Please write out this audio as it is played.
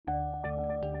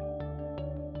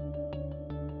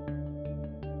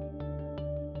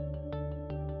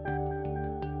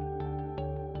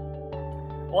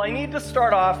Well, I need to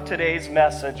start off today's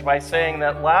message by saying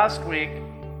that last week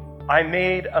I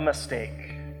made a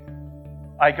mistake.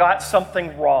 I got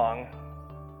something wrong.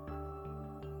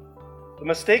 The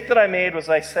mistake that I made was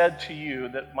I said to you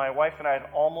that my wife and I had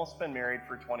almost been married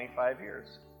for 25 years.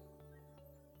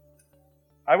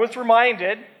 I was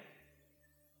reminded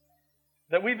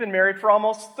that we've been married for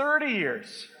almost 30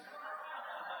 years.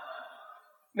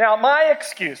 Now, my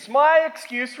excuse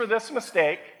for this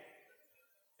mistake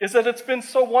is that it's been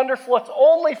so wonderful, it's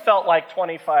only felt like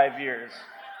 25 years.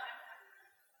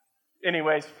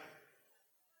 Anyways,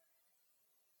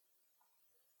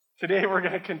 today we're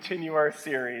going to continue our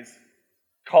series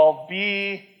called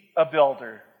Be a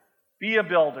Builder. Be a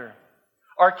Builder.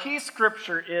 Our key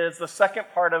scripture is the second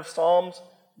part of Psalms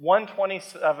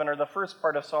 127, or the first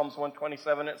part of Psalms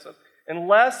 127. It says,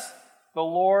 "Unless the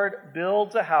Lord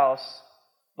builds a house,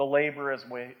 the labor is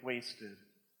wasted."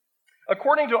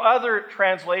 According to other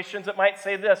translations, it might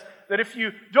say this, that if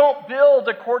you don't build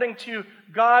according to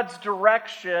God's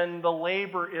direction, the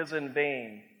labor is in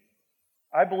vain.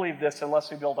 I believe this: unless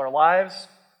we build our lives,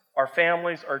 our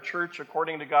families, our church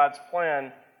according to God's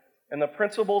plan and the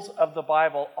principles of the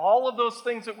Bible, all of those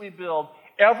things that we build,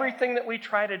 everything that we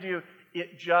try to do,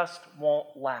 it just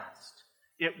won't last.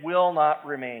 It will not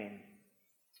remain.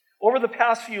 Over the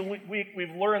past few weeks,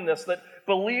 we've learned this, that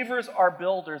believers are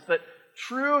builders, that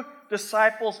true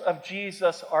disciples of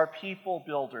Jesus are people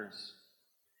builders,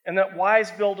 and that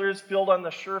wise builders build on the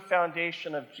sure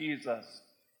foundation of Jesus.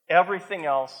 Everything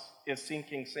else is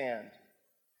sinking sand.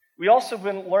 We also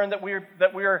learned that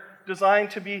we are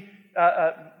designed to be,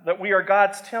 that we are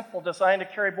God's temple, designed to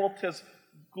carry both His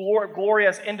glory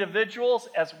as individuals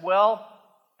as well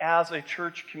as a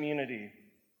church community.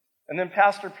 And then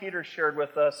Pastor Peter shared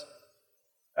with us,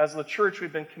 as the church,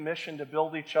 we've been commissioned to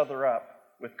build each other up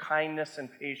with kindness and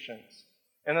patience.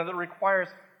 And that it requires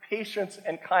patience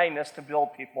and kindness to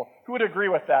build people. Who would agree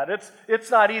with that? It's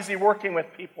not easy working with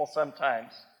people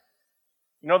sometimes.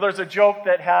 You know, there's a joke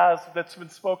that's been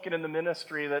spoken in the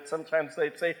ministry that sometimes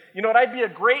they'd say, you know what, I'd be a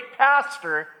great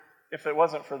pastor if it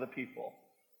wasn't for the people.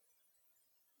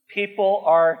 People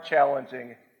are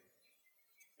challenging.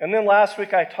 And then last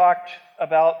week I talked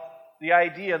about the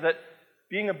idea that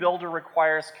being a builder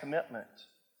requires commitment.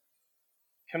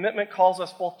 Commitment calls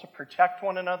us both to protect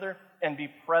one another and be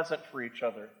present for each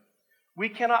other. We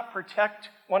cannot protect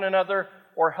one another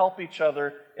or help each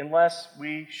other unless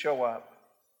we show up.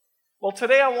 Well,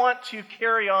 today I want to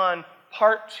carry on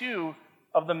part 2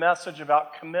 of the message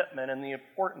about commitment and the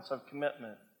importance of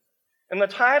commitment. And the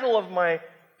title of my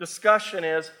discussion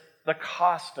is The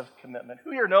Cost of Commitment.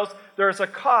 Who here knows there's a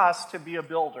cost to be a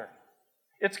builder?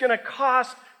 It's going to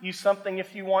cost you something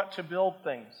if you want to build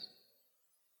things.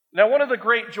 Now, one of the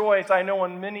great joys I know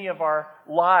in many of our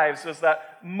lives is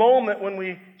that moment when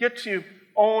we get to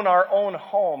own our own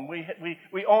home.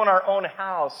 We own our own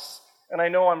house. And I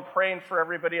know I'm praying for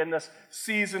everybody in this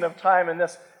season of time, in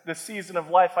this season of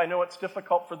life. I know it's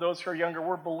difficult for those who are younger.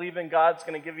 We're believing God's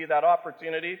going to give you that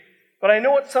opportunity. But I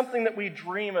know it's something that we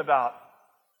dream about.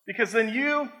 Because then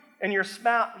you and your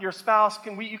spouse,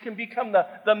 you can become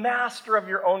the master of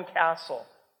your own castle.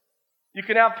 You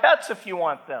can have pets if you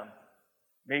want them.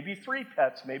 Maybe 3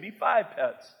 pets, maybe 5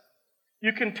 pets.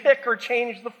 You can pick or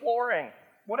change the flooring,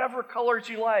 whatever colors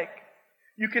you like.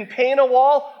 You can paint a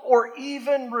wall or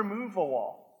even remove a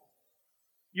wall.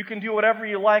 You can do whatever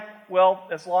you like, well,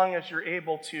 as long as you're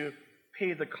able to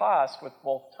pay the cost with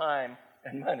both time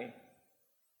and money.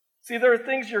 See, there are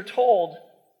things you're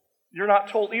not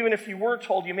told, even if you were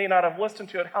told, you may not have listened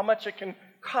to it, how much it can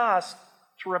cost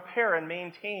to repair and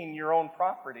maintain your own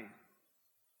property.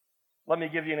 Let me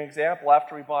give you an example.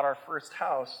 After we bought our first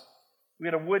house, we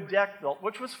had a wood deck built,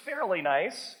 which was fairly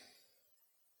nice.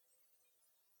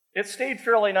 It stayed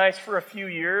fairly nice for a few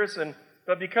years,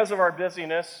 but because of our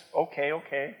busyness,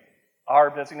 our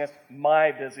busyness,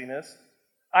 my busyness,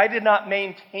 I did not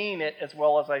maintain it as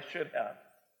well as I should have.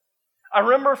 I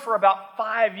remember for about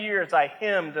 5 years I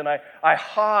hemmed and I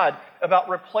hawed about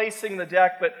replacing the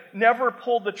deck, but never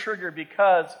pulled the trigger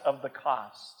because of the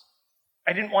cost.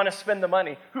 I didn't want to spend the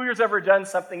money. Who here's ever done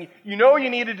something? You know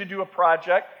you needed to do a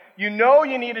project. You know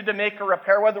you needed to make a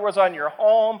repair, whether it was on your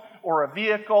home or a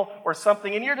vehicle or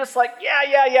something, and you're just like,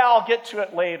 yeah, I'll get to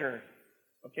it later.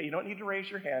 Okay, you don't need to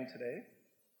raise your hand today.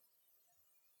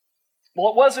 Well,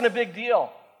 it wasn't a big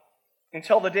deal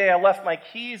until the day I left my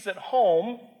keys at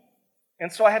home,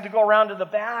 and so I had to go around to the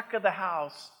back of the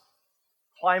house,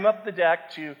 climb up the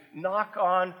deck to knock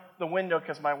on the window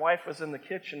because my wife was in the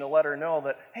kitchen to let her know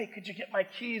that, hey, could you get my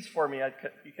keys for me?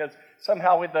 Because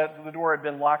somehow the door had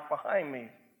been locked behind me.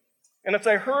 And as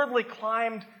I hurriedly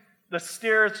climbed the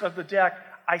stairs of the deck,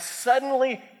 I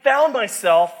suddenly found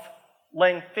myself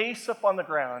laying face up on the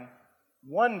ground,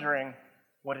 wondering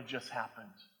what had just happened.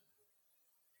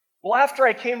 Well, after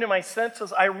I came to my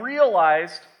senses, I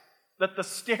realized that the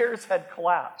stairs had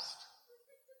collapsed.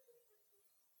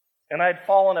 And I had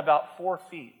fallen about 4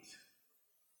 feet.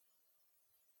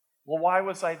 Well, why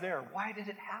was I there? Why did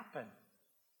it happen?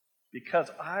 Because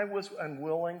I was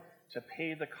unwilling to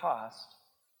pay the cost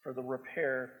for the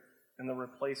repair and the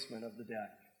replacement of the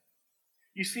deck.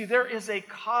 You see, there is a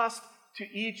cost to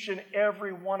each and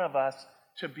every one of us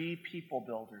to be people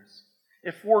builders.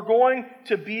 If we're going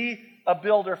to be a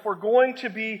builder, if we're going to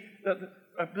be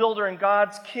a builder in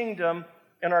God's kingdom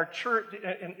and our church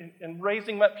and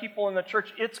raising up people in the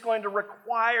church, it's going to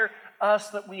require us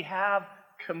that we have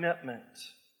commitment.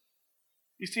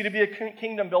 You see, to be a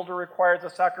kingdom builder requires a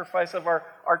sacrifice of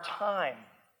our time,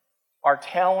 our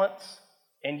talents,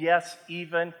 and yes,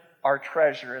 even our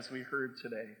treasure, as we heard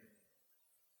today.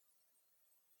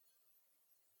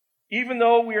 Even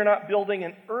though we are not building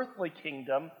an earthly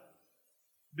kingdom,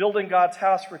 building God's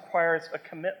house requires a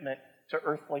commitment to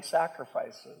earthly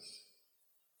sacrifices.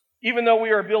 Even though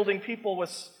we are building people with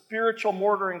spiritual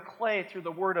mortar and clay through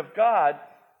the Word of God,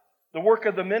 the work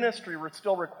of the ministry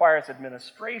still requires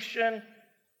administration,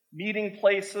 meeting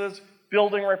places,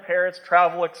 building repairs,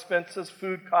 travel expenses,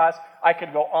 food costs. I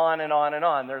could go on and on and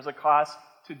on. There's a cost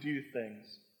to do things.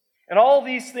 And all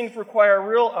these things require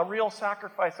a real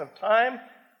sacrifice of time,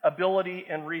 ability,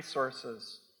 and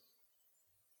resources.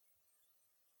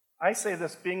 I say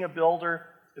this, being a builder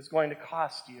is going to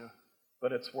cost you,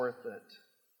 but it's worth it.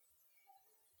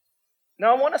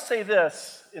 Now, I want to say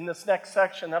this in this next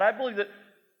section, that I believe that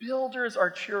builders are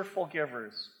cheerful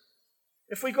givers.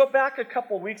 If we go back a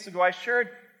couple weeks ago, I shared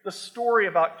the story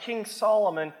about King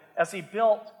Solomon as he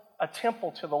built a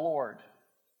temple to the Lord.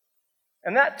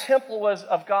 And that temple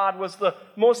of God was the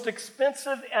most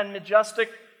expensive and majestic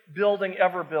building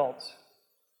ever built.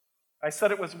 I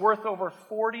said it was worth over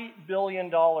 $40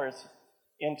 billion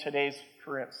in today's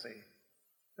currency.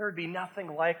 There would be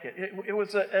nothing like it. It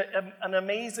was an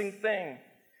amazing thing.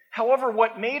 However,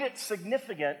 what made it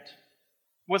significant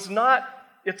was not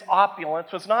its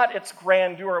opulence, was not its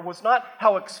grandeur, was not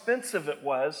how expensive it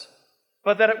was,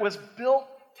 but that it was built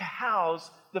to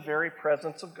house the very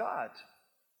presence of God.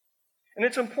 And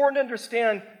it's important to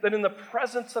understand that in the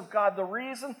presence of God, the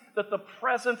reason that the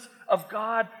presence of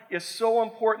God is so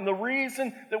important, the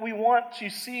reason that we want to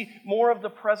see more of the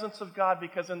presence of God,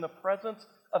 because in the presence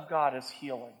of God is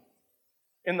healing.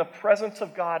 In the presence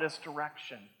of God is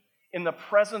direction. In the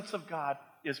presence of God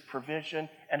is provision.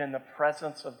 And in the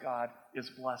presence of God is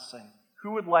blessing.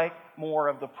 Who would like more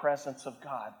of the presence of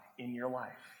God in your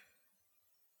life?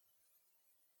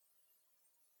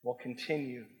 We'll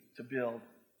continue to build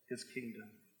His kingdom.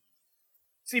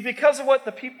 See, because of what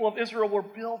the people of Israel were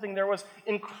building, there was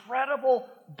incredible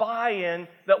buy-in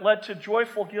that led to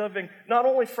joyful giving, not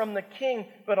only from the king,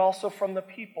 but also from the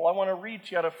people. I want to read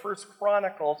to you out of 1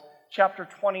 Chronicles chapter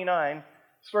 29,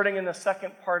 starting in the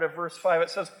second part of verse 5. It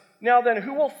says, "Now then,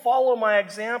 who will follow my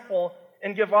example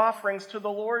and give offerings to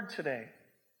the Lord today?"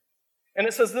 And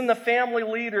it says, "Then the family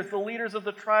leaders, the leaders of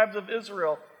the tribes of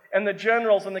Israel, and the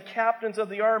generals and the captains of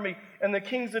the army and the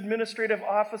king's administrative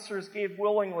officers gave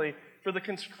willingly for the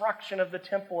construction of the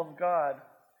temple of God.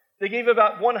 They gave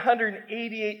about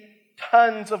 188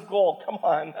 tons of gold." Come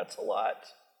on, that's a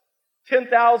lot.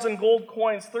 10,000 gold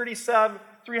coins,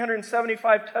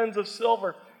 375 tons of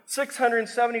silver,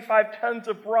 675 tons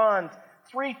of bronze,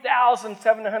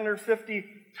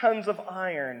 3,750 tons of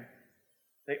iron.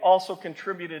 They also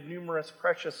contributed numerous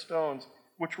precious stones,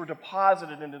 which were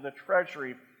deposited into the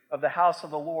treasury of the house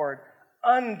of the Lord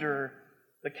under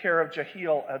the care of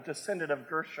Jehiel, a descendant of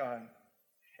Gershon.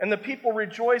 And the people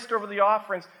rejoiced over the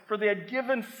offerings, for they had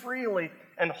given freely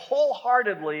and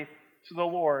wholeheartedly to the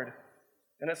Lord.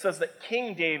 And it says that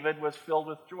King David was filled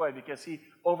with joy because he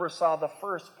oversaw the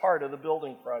first part of the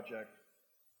building project.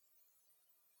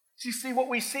 So you see, what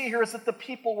we see here is that the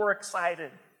people were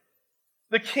excited.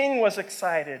 The king was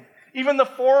excited. Even the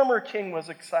former king was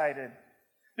excited.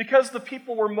 Because the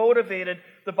people were motivated,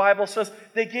 the Bible says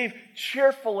they gave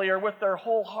cheerfully or with their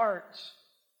whole hearts.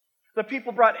 The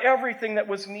people brought everything that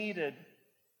was needed.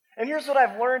 And here's what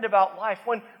I've learned about life.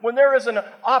 When there is an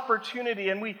opportunity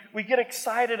and we get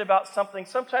excited about something,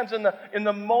 sometimes in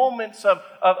the moments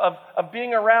of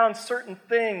being around certain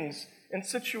things and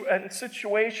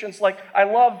situations, like I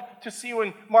love to see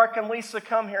when Mark and Lisa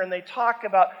come here and they talk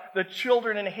about the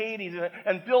children in Haiti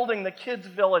and building the kids'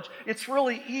 village. It's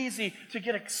really easy to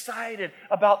get excited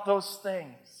about those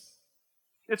things.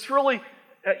 It's really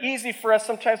easy for us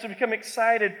sometimes to become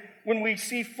excited when we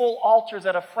see full altars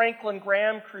at a Franklin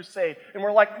Graham crusade, and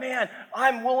we're like, man,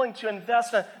 I'm willing to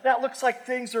invest in it. That looks like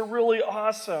things are really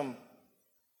awesome.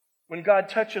 When God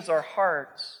touches our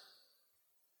hearts,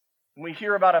 and we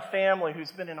hear about a family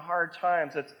who's been in hard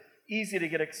times, it's easy to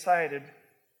get excited.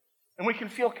 And we can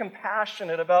feel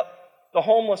compassionate about the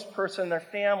homeless person, their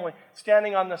family,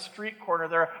 standing on the street corner.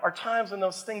 There are times when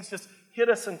those things just hit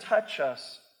us and touch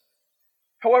us.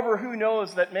 However, who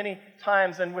knows that many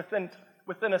times and within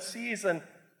a season,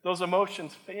 those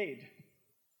emotions fade.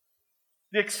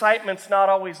 The excitement's not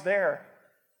always there.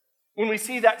 When we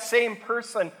see that same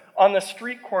person on the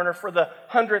street corner for the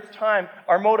 100th time,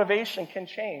 our motivation can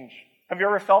change. Have you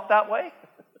ever felt that way?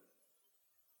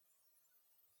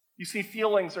 You see,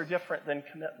 feelings are different than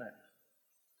commitment.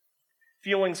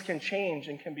 Feelings can change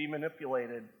and can be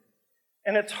manipulated.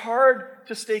 And it's hard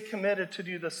to stay committed to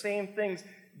do the same things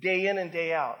day in and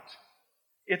day out.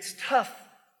 It's tough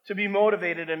to be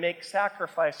motivated and make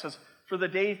sacrifices for the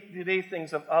day-to-day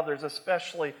things of others,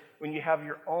 especially when you have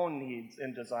your own needs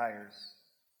and desires.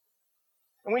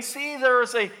 And we see there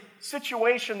is a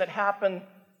situation that happened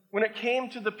when it came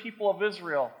to the people of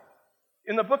Israel.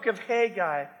 In the book of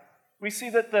Haggai, we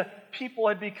see that the people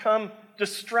had become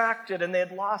distracted and they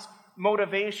had lost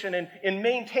motivation in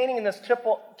maintaining this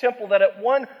temple that at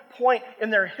one point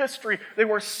in their history, they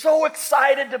were so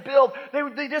excited to build.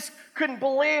 They just couldn't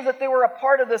believe that they were a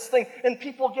part of this thing. And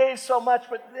people gave so much,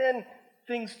 but then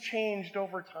things changed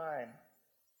over time.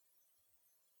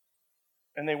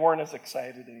 And they weren't as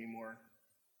excited anymore.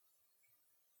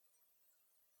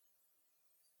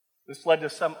 This led to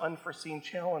some unforeseen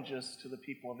challenges to the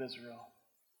people of Israel.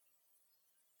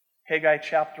 Haggai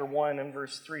chapter 1 and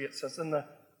verse 3, it says, "And the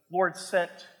Lord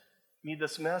sent me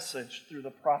this message through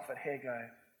the prophet Haggai.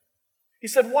 He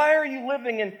said, 'Why are you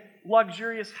living in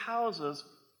luxurious houses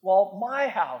while my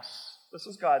house,'" this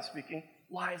is God speaking,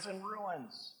 "'lies in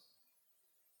ruins?'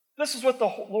 This is what the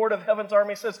Lord of Heaven's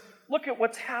army says. Look at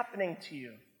what's happening to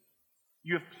you.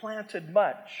 You have planted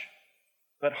much,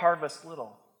 but harvest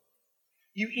little.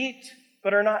 You eat,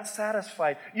 but are not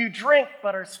satisfied. You drink,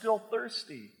 but are still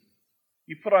thirsty.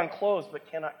 You put on clothes, but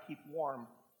cannot keep warm.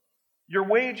 Your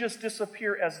wages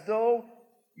disappear as though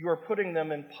you are putting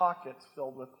them in pockets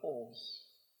filled with holes.'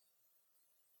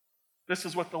 This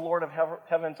is what the Lord of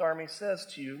Heaven's army says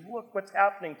to you. Look what's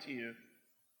happening to you.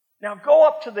 Now go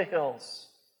up to the hills,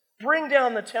 bring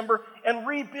down the timber, and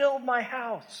rebuild my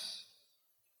house.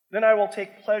 Then I will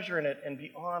take pleasure in it and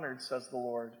be honored, says the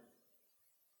Lord.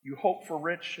 You hoped for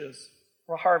riches,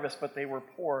 for harvest, but they were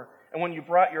poor. And when you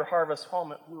brought your harvest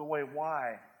home, it blew away.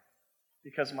 Why?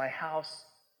 Because my house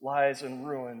lies in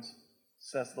ruins,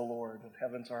 says the Lord of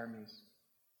Heaven's armies.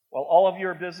 While all of you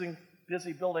are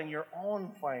busy building your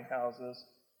own fine houses,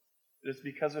 it is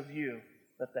because of you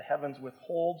that the heavens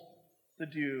withhold the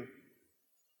dew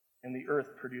and the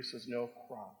earth produces no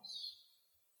crops."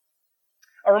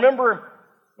 I remember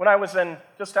when I was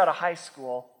just out of high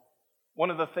school,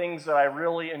 one of the things that I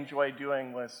really enjoyed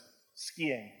doing was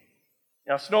skiing.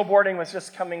 Now, snowboarding was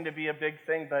just coming to be a big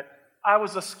thing, but I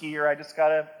was a skier. I just got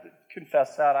to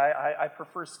confess that. I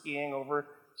prefer skiing over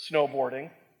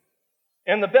snowboarding.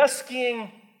 And the best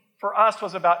skiing for us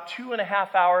was about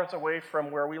 2.5 hours away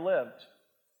from where we lived.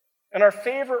 And our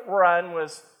favorite run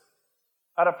was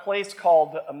at a place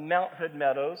called Mount Hood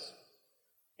Meadows.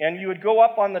 And you would go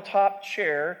up on the top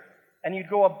chair, and you'd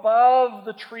go above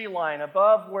the tree line,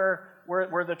 above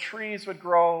where the trees would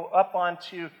grow up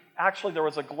onto, actually there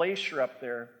was a glacier up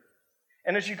there.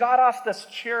 And as you got off this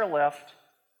chairlift,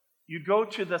 you'd go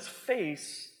to this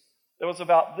face that was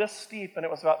about this steep, and it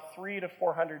was about 300 to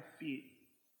 400 feet.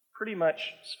 Pretty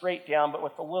much straight down, but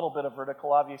with a little bit of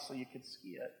vertical. Obviously, you could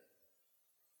ski it.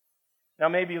 Now,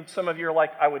 maybe some of you are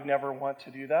like, I would never want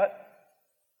to do that.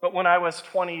 But when I was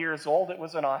 20 years old, it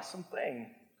was an awesome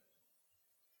thing.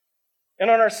 And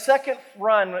on our second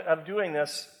run of doing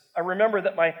this, I remember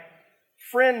that my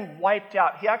friend wiped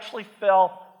out. He actually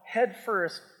fell head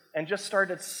first and just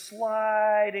started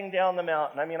sliding down the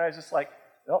mountain. I mean, I was just like,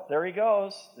 oh, there he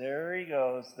goes. There he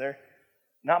goes. There.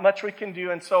 Not much we can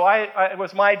do. And so it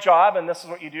was my job, and this is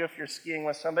what you do if you're skiing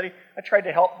with somebody. I tried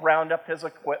to help round up his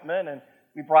equipment, and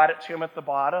we brought it to him at the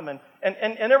bottom, and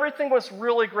everything was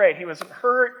really great. He wasn't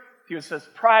hurt. His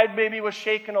pride maybe was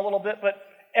shaken a little bit, but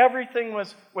everything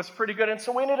was pretty good. And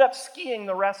so we ended up skiing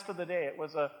the rest of the day. It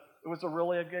was a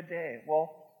really good day.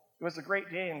 Well, it was a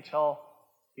great day until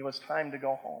it was time to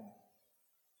go home.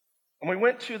 And we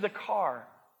went to the car,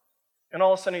 and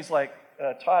all of a sudden he's like,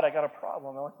 Todd, I got a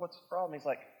problem. I'm like, what's the problem? He's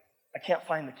like, I can't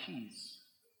find the keys.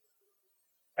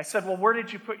 I said, well, where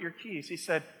did you put your keys? He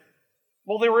said,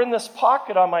 well, they were in this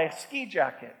pocket on my ski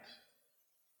jacket.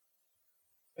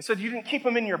 I said, you didn't keep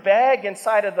them in your bag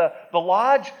inside of the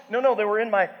lodge? No, they were in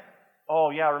my... Oh,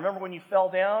 yeah, remember when you fell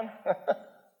down?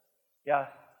 Yeah,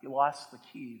 you lost the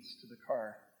keys to the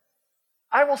car.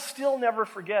 I will still never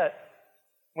forget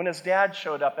when his dad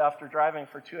showed up after driving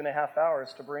for 2.5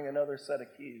 hours to bring another set of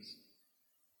keys.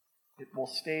 It will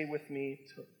stay with me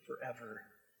forever.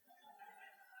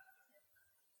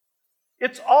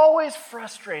 It's always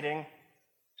frustrating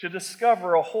to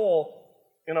discover a hole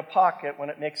in a pocket when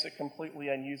it makes it completely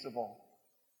unusable.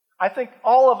 I think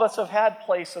all of us have had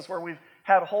places where we've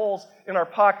had holes in our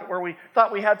pocket where we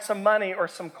thought we had some money or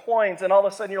some coins, and all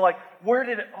of a sudden you're like, where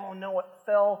did it? Oh no, it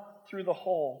fell through the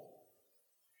hole.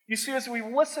 You see, as we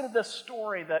listen to this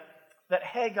story that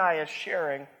Haggai is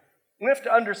sharing, we have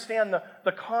to understand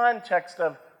the context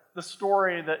of the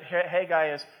story that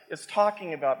Haggai is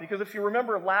talking about. Because if you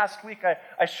remember last week,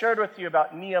 I shared with you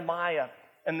about Nehemiah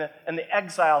and the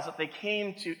exiles that they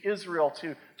came to Israel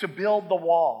to build the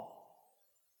wall.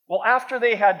 Well, after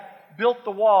they had built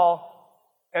the wall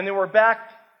and they were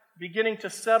back beginning to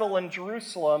settle in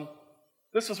Jerusalem,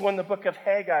 this is when the book of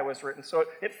Haggai was written. So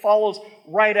it follows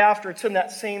right after. It's in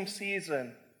that same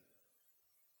season.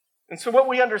 And so what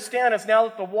we understand is now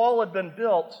that the wall had been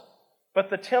built, but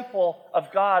the temple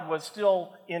of God was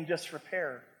still in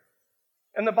disrepair.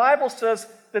 And the Bible says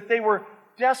that they were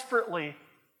desperately,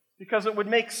 because it would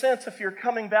make sense if you're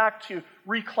coming back to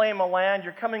reclaim a land,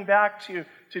 you're coming back to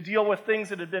deal with things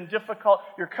that had been difficult,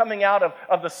 you're coming out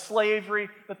of the slavery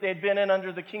that they had been in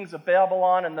under the kings of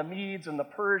Babylon and the Medes and the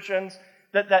Persians,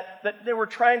 that they were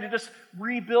trying to just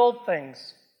rebuild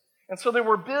things. And so they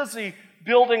were busy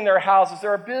building their houses. They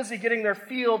were busy getting their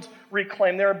fields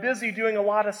reclaimed. They were busy doing a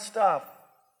lot of stuff.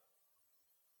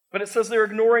 But it says they're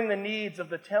ignoring the needs of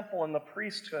the temple and the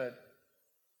priesthood.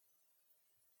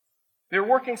 They were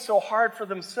working so hard for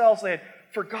themselves, they had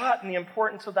forgotten the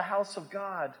importance of the house of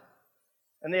God.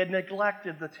 And they had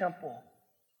neglected the temple.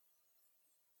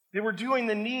 They were doing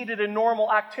the needed and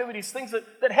normal activities, things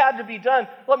that had to be done.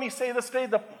 Let me say this today,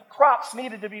 the crops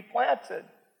needed to be planted.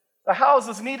 The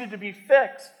houses needed to be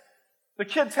fixed. The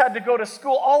kids had to go to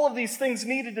school. All of these things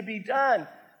needed to be done.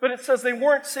 But it says they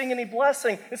weren't seeing any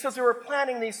blessing. It says they were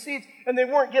planting these seeds and they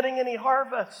weren't getting any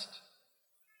harvest.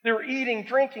 They were eating,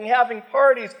 drinking, having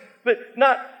parties, but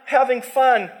not having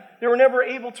fun. They were never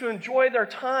able to enjoy their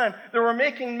time. They were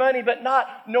making money, but not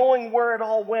knowing where it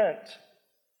all went.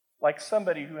 Like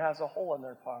somebody who has a hole in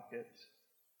their pocket.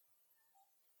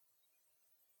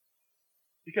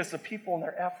 Because the people in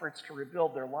their efforts to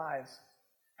rebuild their lives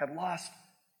had lost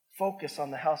focus on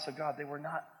the house of God. They were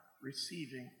not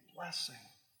receiving blessing.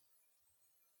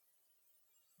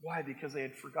 Why? Because they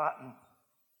had forgotten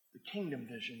the kingdom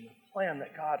vision, the plan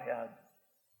that God had.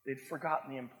 They'd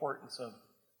forgotten the importance of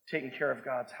taking care of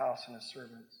God's house and His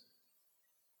servants.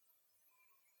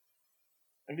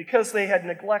 And because they had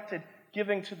neglected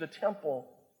giving to the temple,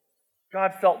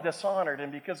 God felt dishonored.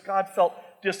 And because God felt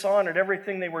dishonored,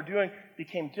 everything they were doing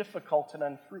became difficult and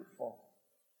unfruitful.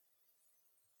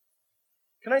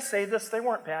 Can I say this? They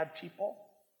weren't bad people.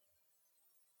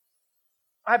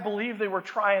 I believe they were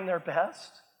trying their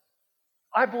best.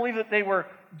 I believe that they were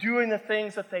doing the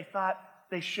things that they thought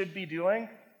they should be doing.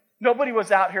 Nobody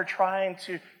was out here trying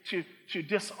to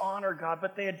dishonor God,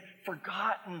 but they had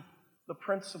forgotten the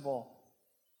principle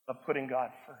of putting God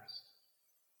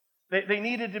first. They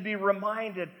needed to be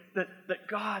reminded that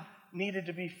God needed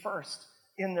to be first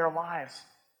in their lives.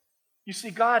 You see,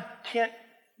 God can't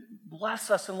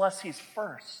bless us unless He's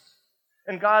first.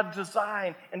 And God's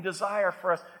design and desire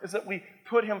for us is that we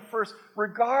put Him first,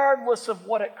 regardless of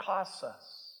what it costs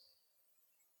us.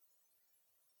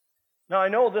 Now, I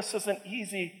know this isn't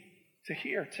easy to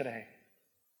hear today.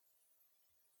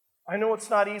 I know it's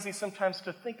not easy sometimes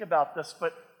to think about this,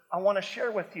 but I want to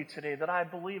share with you today that I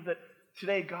believe that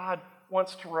today God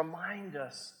wants to remind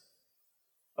us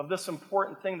of this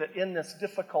important thing, that in this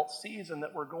difficult season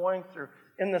that we're going through,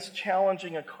 in this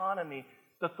challenging economy,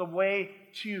 that the way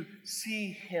to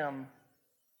see Him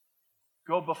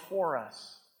go before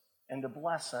us and to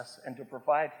bless us and to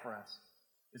provide for us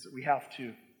is that we have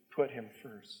to put Him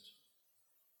first.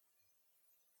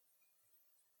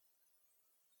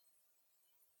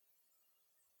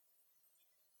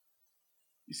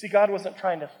 You see, God wasn't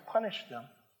trying to punish them,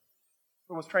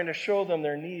 but was trying to show them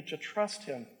their need to trust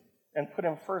Him and put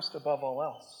Him first above all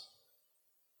else.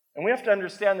 And we have to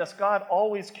understand this. God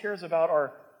always cares about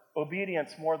our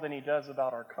obedience more than He does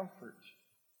about our comfort.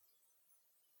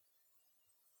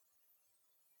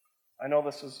 I know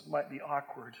this might be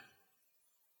awkward,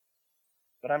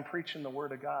 but I'm preaching the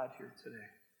Word of God here today.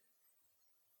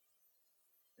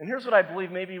 And here's what I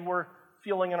believe maybe we're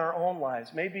feeling in our own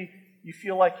lives. Maybe you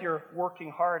feel like you're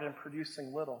working hard and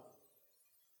producing little.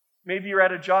 Maybe you're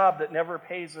at a job that never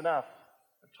pays enough.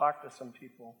 I've talked to some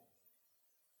people.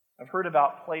 I've heard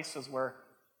about places where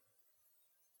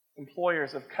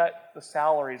employers have cut the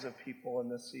salaries of people in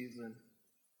this season.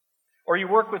 Or you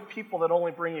work with people that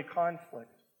only bring you conflict.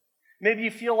 Maybe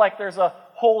you feel like there's a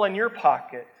hole in your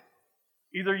pocket.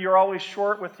 Either you're always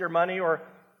short with your money, or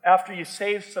after you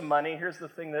save some money, here's the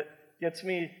thing that gets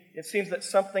me, it seems that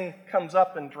something comes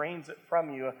up and drains it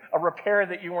from you. A repair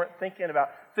that you weren't thinking about.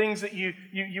 Things that you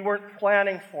weren't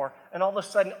planning for. And all of a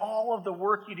sudden, all of the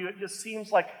work you do, it just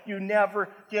seems like you never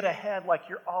get ahead, like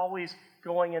you're always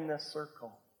going in this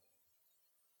circle.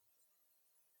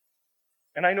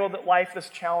 And I know that life is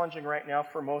challenging right now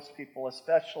for most people,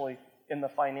 especially in the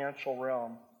financial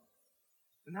realm.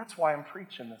 And that's why I'm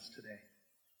preaching this today.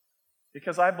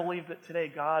 Because I believe that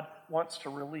today God wants to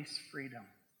release freedom.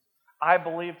 I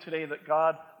believe today that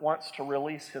God wants to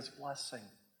release His blessing.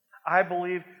 I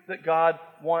believe that God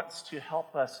wants to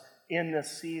help us in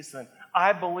this season.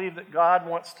 I believe that God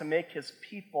wants to make His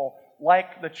people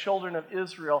like the children of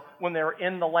Israel when they were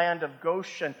in the land of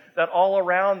Goshen, that all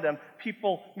around them,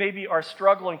 people maybe are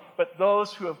struggling, but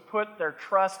those who have put their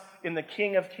trust in the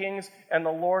King of Kings and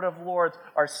the Lord of Lords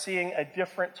are seeing a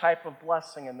different type of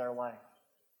blessing in their life.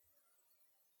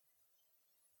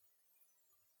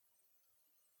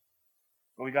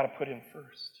 But we got to put Him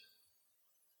first.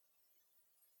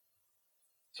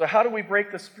 So how do we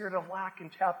break the spirit of lack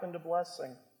and tap into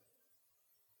blessing?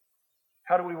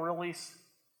 How do we release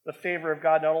the favor of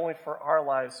God not only for our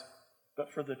lives,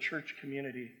 but for the church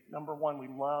community? Number one, we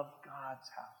love God's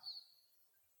house.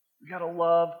 We got to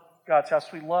love God's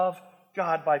house. We love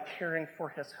God by caring for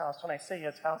His house. When I say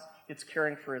His house, it's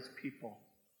caring for His people.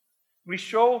 We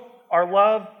show our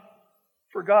love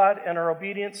for God and our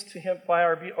obedience to Him by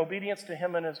our obedience to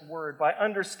Him and His Word, by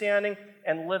understanding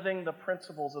and living the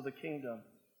principles of the kingdom.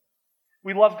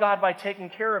 We love God by taking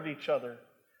care of each other,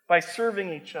 by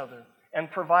serving each other, and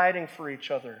providing for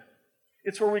each other.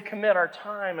 It's where we commit our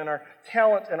time and our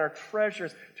talent and our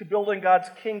treasures to building God's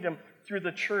kingdom through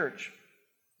the church.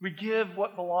 We give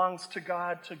what belongs to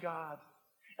God.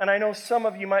 And I know some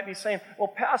of you might be saying,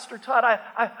 well, Pastor Todd,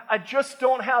 I just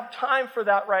don't have time for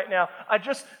that right now.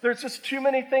 There's just too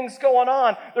many things going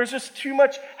on. There's just too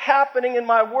much happening in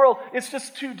my world. It's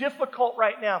just too difficult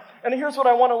right now. And here's what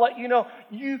I want to let you know.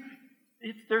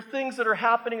 There are things that are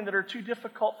happening that are too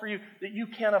difficult for you that you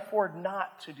can't afford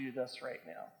not to do this right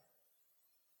now.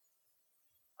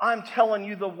 I'm telling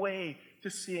you the way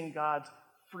to seeing God's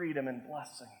freedom and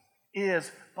blessing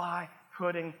is by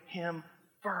putting Him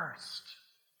first.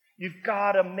 You've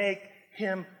got to make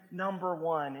Him number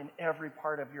one in every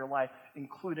part of your life,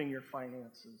 including your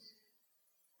finances.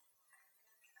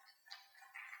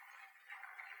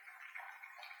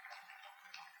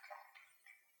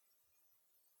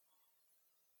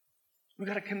 We've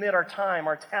got to commit our time,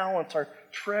 our talents, our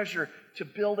treasure to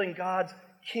building God's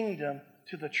kingdom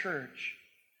to the church.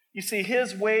 You see,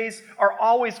 His ways are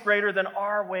always greater than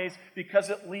our ways because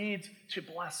it leads to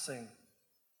blessing.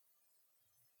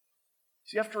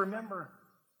 So you have to remember,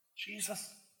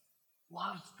 Jesus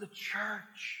loves the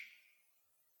church.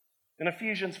 In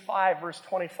Ephesians 5, verse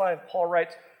 25, Paul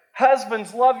writes,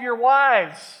 "Husbands, love your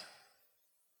wives."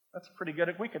 That's pretty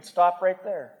good. We could stop right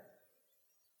there.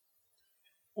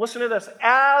 Listen to this.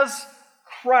 As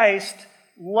Christ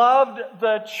loved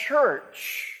the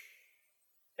church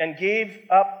and gave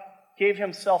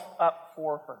Himself up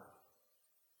for her.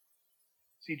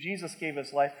 See, Jesus gave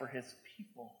His life for His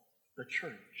people, the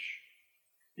church.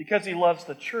 Because He loves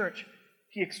the church,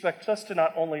 He expects us to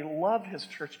not only love His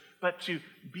church, but to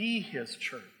be His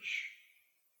church.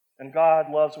 And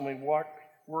God loves when we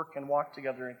work and walk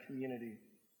together in community.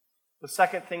 The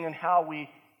second thing in how we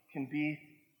can be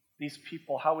these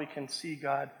people, how we can see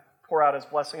God pour out His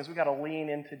blessings, we've got to lean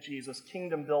into Jesus.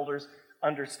 Kingdom builders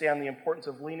understand the importance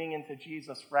of leaning into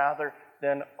Jesus rather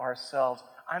than ourselves.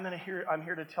 I'm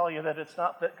here to tell you that it's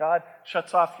not that God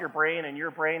shuts off your brain and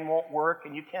your brain won't work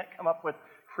and you can't come up with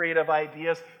creative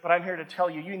ideas, but I'm here to tell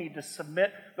you need to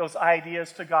submit those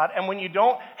ideas to God. And when you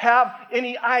don't have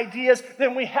any ideas,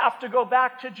 then we have to go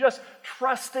back to just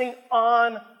trusting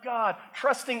on God,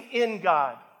 trusting in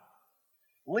God.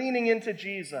 Leaning into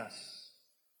Jesus.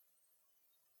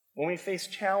 When we face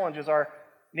challenges, our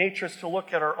nature is to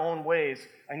look at our own ways.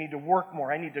 I need to work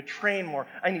more. I need to train more.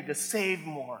 I need to save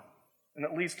more. And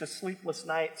it leads to sleepless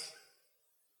nights,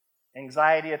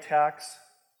 anxiety attacks.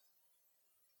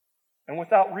 And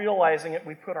without realizing it,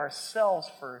 we put ourselves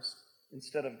first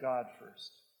instead of God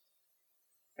first.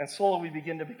 And slowly we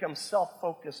begin to become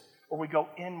self-focused, or we go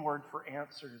inward for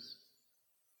answers.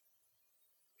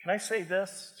 Can I say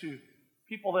this to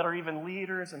people that are even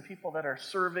leaders and people that are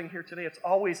serving here today? It's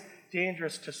always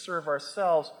dangerous to serve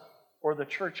ourselves or the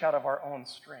church out of our own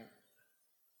strength.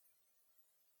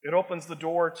 It opens the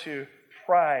door to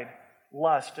pride,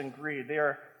 lust, and greed. They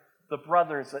are the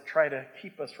brothers that try to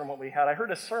keep us from what we had. I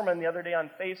heard a sermon the other day on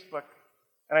Facebook,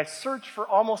 and I searched for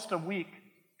almost a week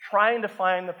trying to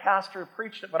find the pastor who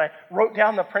preached it, but I wrote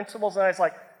down the principles, and I was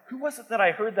like, who was it that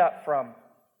I heard that from?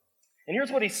 And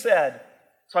here's what he said.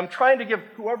 So I'm trying to give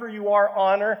whoever you are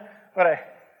honor, but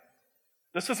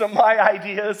this isn't my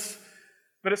ideas,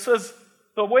 but it says,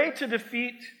 the way to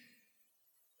defeat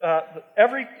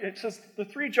it says, the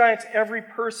three giants every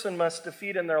person must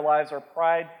defeat in their lives are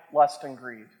pride, lust, and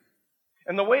greed.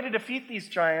 And the way to defeat these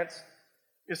giants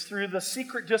is through the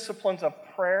secret disciplines of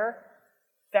prayer,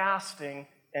 fasting,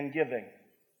 and giving.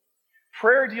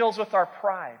 Prayer deals with our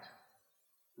pride.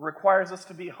 It requires us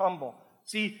to be humble.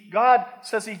 See, God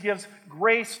says He gives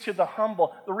grace to the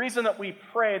humble. The reason that we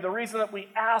pray, the reason that we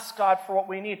ask God for what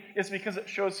we need is because it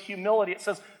shows humility. It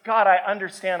says, God, I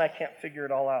understand I can't figure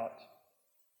it all out.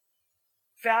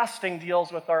 Fasting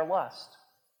deals with our lust.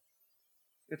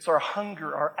 It's our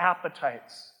hunger, our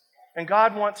appetites. And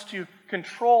God wants to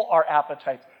control our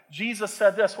appetites. Jesus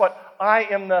said this, I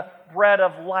am the bread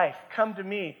of life. Come to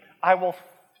me, and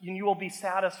you will be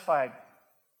satisfied.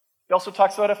 He also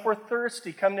talks about if we're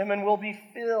thirsty, come to Him and we'll be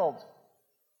filled.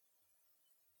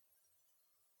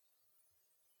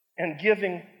 And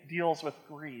giving deals with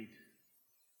greed.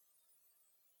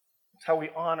 It's how we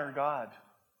honor God.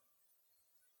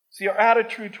 See, our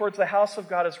attitude towards the house of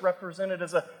God is represented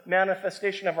as a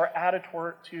manifestation of our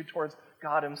attitude towards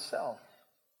God Himself.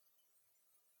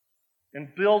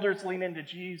 And builders lean into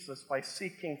Jesus by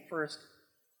seeking first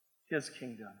His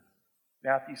kingdom.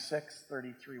 Matthew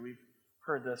 6:33, we've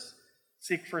heard this.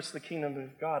 Seek first the kingdom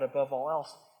of God above all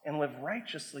else and live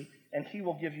righteously, and He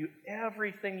will give you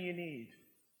everything you need.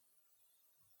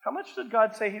 How much did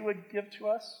God say He would give to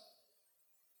us?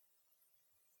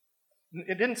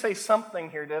 It didn't say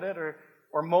something here, did it?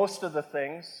 Or most of the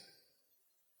things.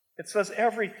 It says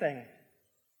everything.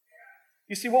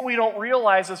 You see, what we don't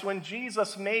realize is when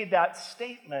Jesus made that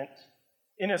statement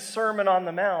in His Sermon on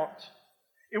the Mount,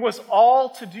 it was all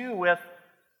to do with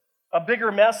a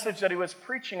bigger message that He was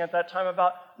preaching at that time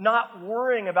about not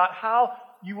worrying about how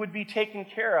you would be taken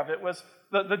care of. It was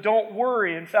the don't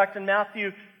worry. In fact, in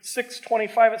Matthew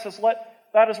 6:25, it says,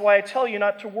 that is why I tell you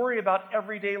not to worry about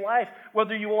everyday life,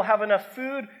 whether you will have enough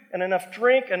food and enough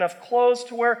drink, enough clothes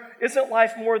to wear. Isn't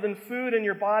life more than food and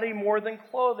your body more than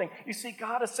clothing? You see,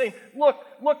 God is saying, look,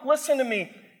 listen to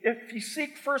me. If you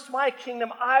seek first my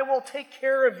kingdom, I will take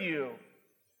care of you.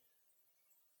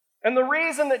 And the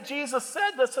reason that Jesus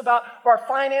said this about our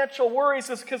financial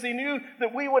worries is because He knew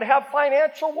that we would have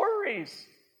financial worries.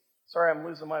 Sorry, I'm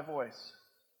losing my voice.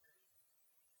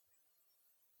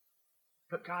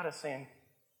 But God is saying,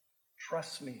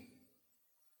 trust me.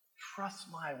 Trust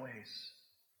my ways.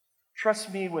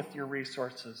 Trust me with your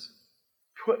resources.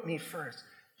 Put me first.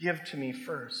 Give to me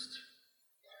first.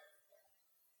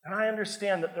 And I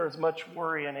understand that there is much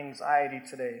worry and anxiety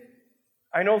today.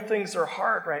 I know things are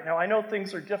hard right now. I know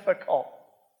things are difficult.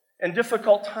 And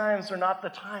difficult times are not the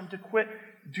time to quit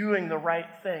doing the right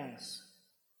things.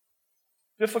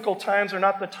 Difficult times are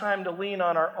not the time to lean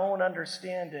on our own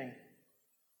understanding.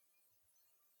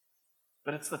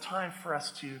 But it's the time for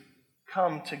us to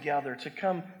come together,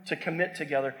 to commit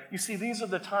together. You see, these are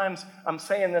the times, I'm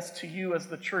saying this to you as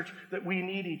the church, that we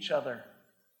need each other.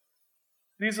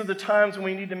 These are the times when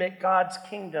we need to make God's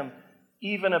kingdom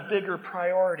even a bigger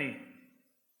priority.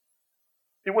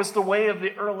 It was the way of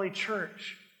the early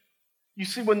church. You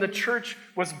see, when the church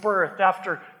was birthed,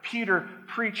 after Peter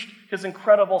preached his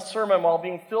incredible sermon while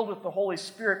being filled with the Holy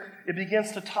Spirit, it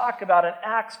begins to talk about in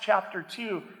Acts chapter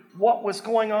 2 what was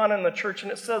going on in the church.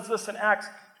 And it says this in Acts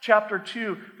chapter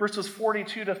 2, verses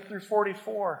 42 through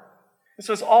 44. It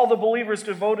says, all the believers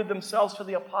devoted themselves to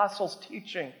the apostles'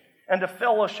 teaching and to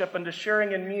fellowship and to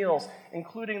sharing in meals,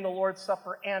 including the Lord's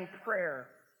Supper and prayer.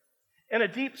 And a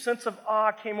deep sense of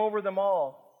awe came over them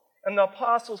all. And the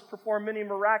apostles performed many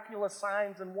miraculous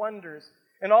signs and wonders.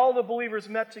 And all the believers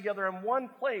met together in one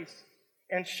place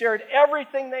and shared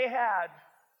everything they had.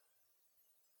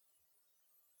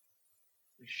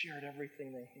 They shared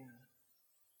everything they had.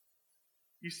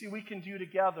 You see, we can do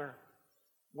together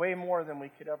way more than we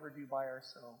could ever do by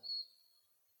ourselves.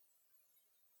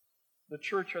 The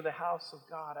church or the house of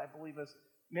God, I believe, is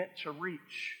meant to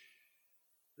reach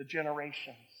the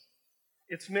generations.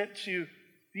 It's meant to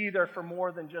be there for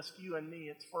more than just you and me.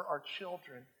 It's for our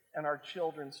children and our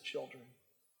children's children.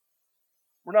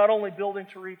 We're not only building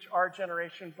to reach our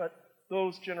generation, but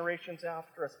those generations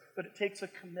after us. But it takes a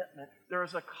commitment. There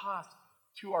is a cost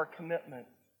to our commitment,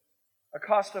 a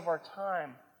cost of our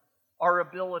time, our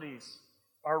abilities,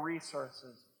 our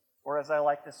resources, or as I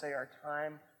like to say, our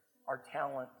time, our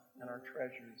talent, and our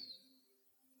treasures.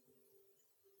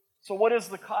 So what is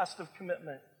the cost of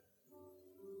commitment?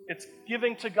 It's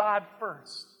giving to God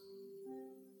first.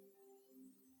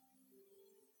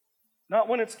 Not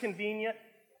when it's convenient,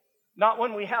 not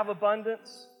when we have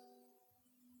abundance,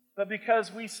 but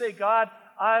because we say, God,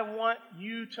 I want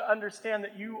you to understand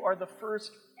that you are the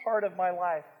first part of my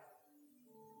life.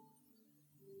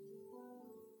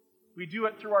 We do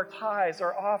it through our tithes,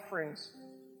 our offerings.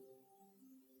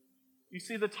 You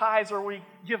see, the tithes are we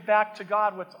give back to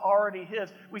God what's already His.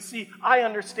 We see, I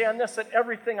understand this, that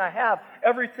everything I have,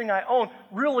 everything I own,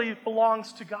 really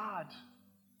belongs to God.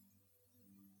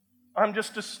 I'm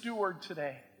just a steward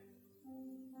today.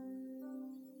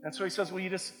 And so He says, will you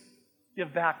just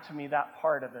give back to me that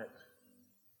part of it?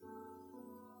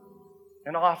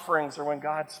 And offerings are when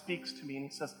God speaks to me and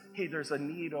He says, hey, there's a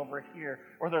need over here,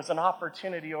 or there's an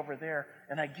opportunity over there,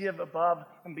 and I give above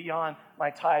and beyond my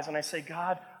tithes. And I say,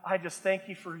 God, I just thank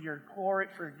you for your glory,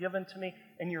 for giving to me,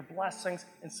 and your blessings,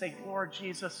 and say, Lord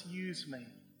Jesus, use me.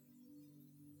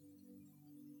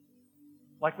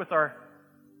 Like with our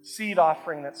seed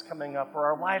offering that's coming up,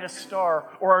 or our Light a Star,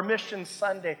 or our Mission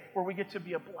Sunday, where we get to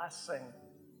be a blessing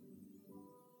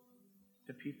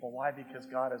to people. Why? Because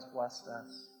God has blessed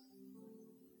us.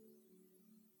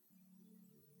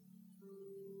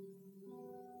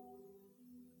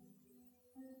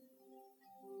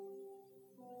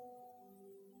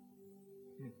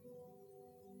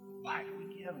 Why do we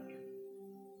give?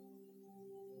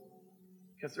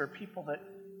 Because there are people that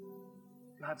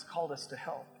God's called us to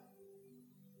help.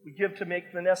 We give to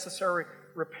make the necessary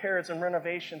repairs and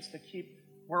renovations to keep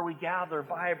where we gather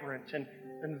vibrant and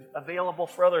available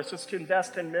for others. It's to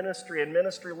invest in ministry and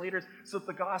ministry leaders so that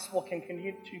the gospel can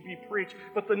continue to be preached.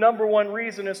 But the number one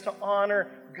reason is to honor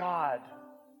God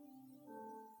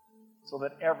so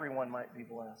that everyone might be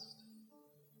blessed.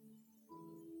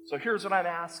 So here's what I'm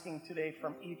asking today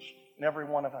from each and every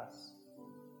one of us.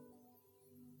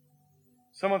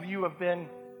 Some of you have been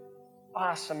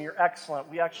awesome. You're excellent.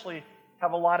 We actually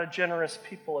have a lot of generous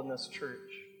people in this church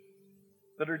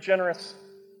that are generous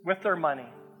with their money.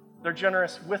 They're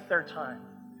generous with their time.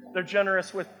 They're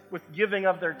generous with giving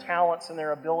of their talents and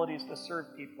their abilities to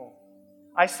serve people.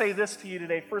 I say this to you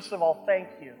today. First of all, thank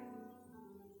you.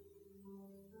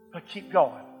 But keep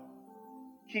going.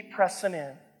 Keep pressing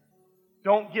in.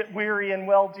 Don't get weary in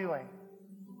well-doing,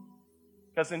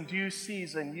 because in due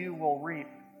season you will reap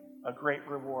a great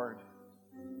reward.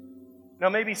 Now,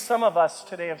 maybe some of us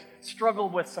today have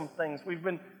struggled with some things. We've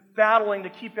been battling to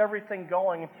keep everything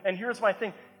going. And here's my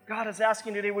thing. God is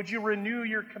asking today, would you renew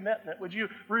your commitment? Would you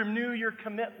renew your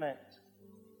commitment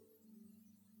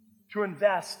to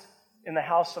invest in the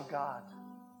house of God?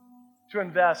 To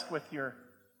invest with your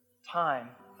time,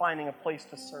 finding a place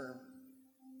to serve.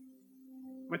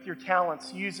 With your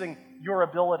talents, using your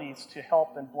abilities to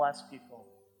help and bless people.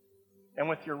 And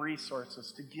with your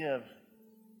resources, to give,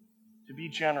 to be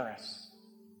generous.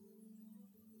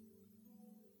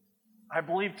 I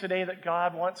believe today that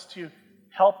God wants to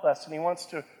help us and He wants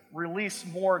to release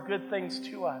more good things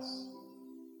to us.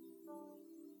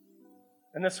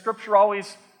 And the scripture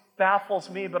always baffles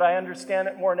me, but I understand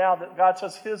it more now that God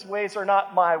says His ways are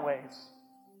not my ways.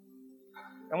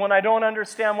 And when I don't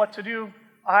understand what to do,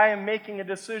 I am making a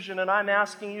decision, and I'm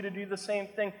asking you to do the same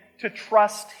thing, to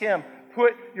trust Him.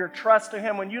 Put your trust in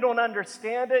Him. When you don't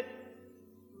understand it,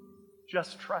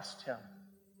 just trust Him.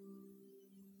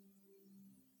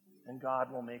 And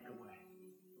God will make a way.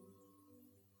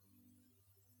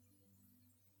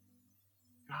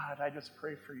 God, I just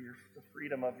pray for the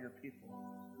freedom of your people.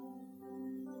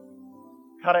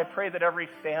 God, I pray that every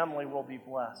family will be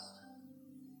blessed.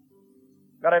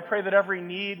 God, I pray that every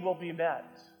need will be met.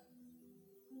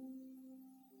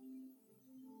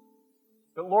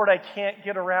 But Lord, I can't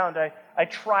get around. I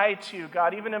try to,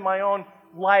 God, even in my own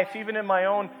life, even in my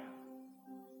own,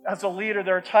 as a leader,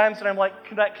 there are times that I'm like,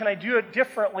 can I do it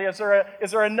differently? Is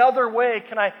there another way?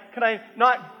 Can I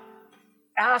not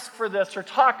ask for this or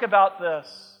talk about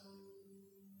this?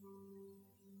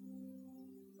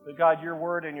 But God, your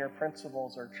word and your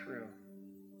principles are true.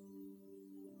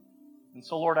 And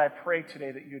so, Lord, I pray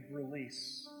today that you'd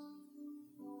release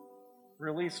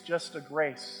just a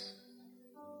grace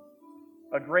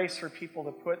for people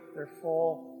to put their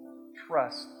full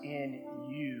trust in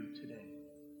you today.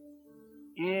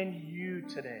 In you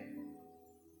today.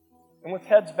 And with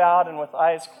heads bowed and with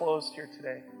eyes closed here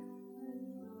today,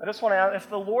 I just want to ask, if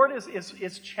the Lord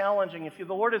is challenging, if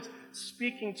the Lord is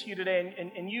speaking to you today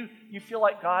and you feel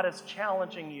like God is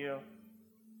challenging you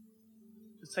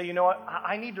to say, you know what,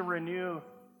 I need to renew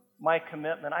my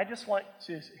commitment, I just want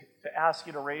to ask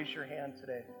you to raise your hand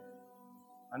today.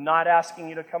 I'm not asking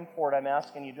you to come forward. I'm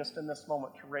asking you just in this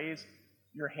moment to raise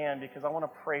your hand because I want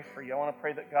to pray for you. I want to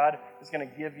pray that God is going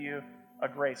to give you a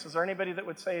grace. Is there anybody that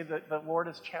would say that the Lord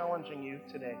is challenging you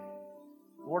today?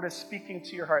 The Lord is speaking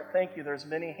to your heart. Thank you. There's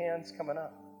many hands coming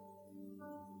up.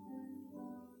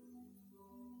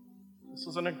 This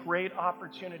is a great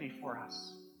opportunity for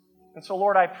us. And so,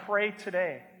 Lord, I pray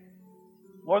today,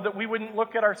 Lord, that we wouldn't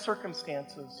look at our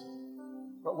circumstances,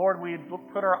 but Lord, we'd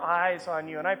put our eyes on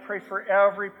you. And I pray for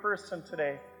every person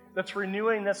today that's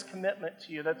renewing this commitment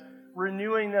to you, that's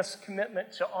renewing this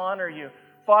commitment to honor you.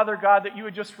 Father God, that you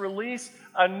would just release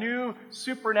a new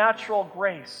supernatural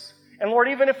grace. And Lord,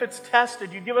 even if it's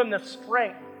tested, you give them the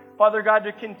strength, Father God,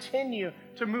 to continue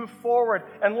to move forward.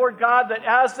 And Lord God, that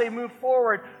as they move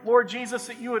forward, Lord Jesus,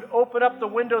 that you would open up the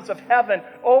windows of heaven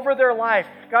over their life.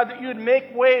 God, that you would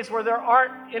make ways where there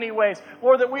aren't any ways.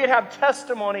 Lord, that we would have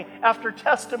testimony after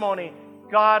testimony,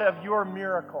 God, of your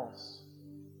miracles.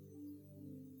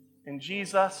 And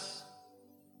Jesus,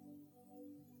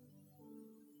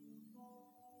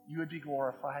 you would be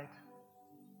glorified.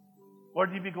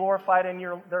 Lord, you be glorified in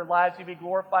their lives. You be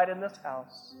glorified in this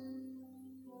house.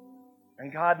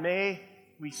 And God, may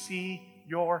we see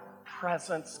your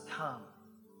presence come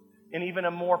in even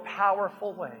a more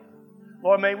powerful way.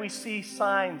 Lord, may we see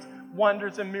signs,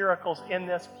 wonders, and miracles in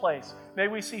this place. May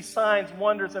we see signs,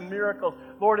 wonders, and miracles,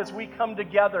 Lord, as we come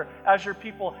together as your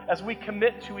people, as we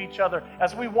commit to each other,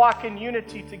 as we walk in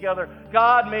unity together.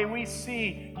 God, may we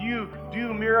see you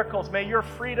do miracles. May your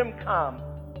freedom come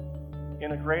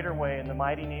in a greater way in the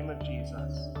mighty name of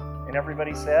Jesus. And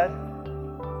everybody said,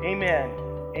 amen.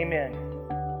 Amen.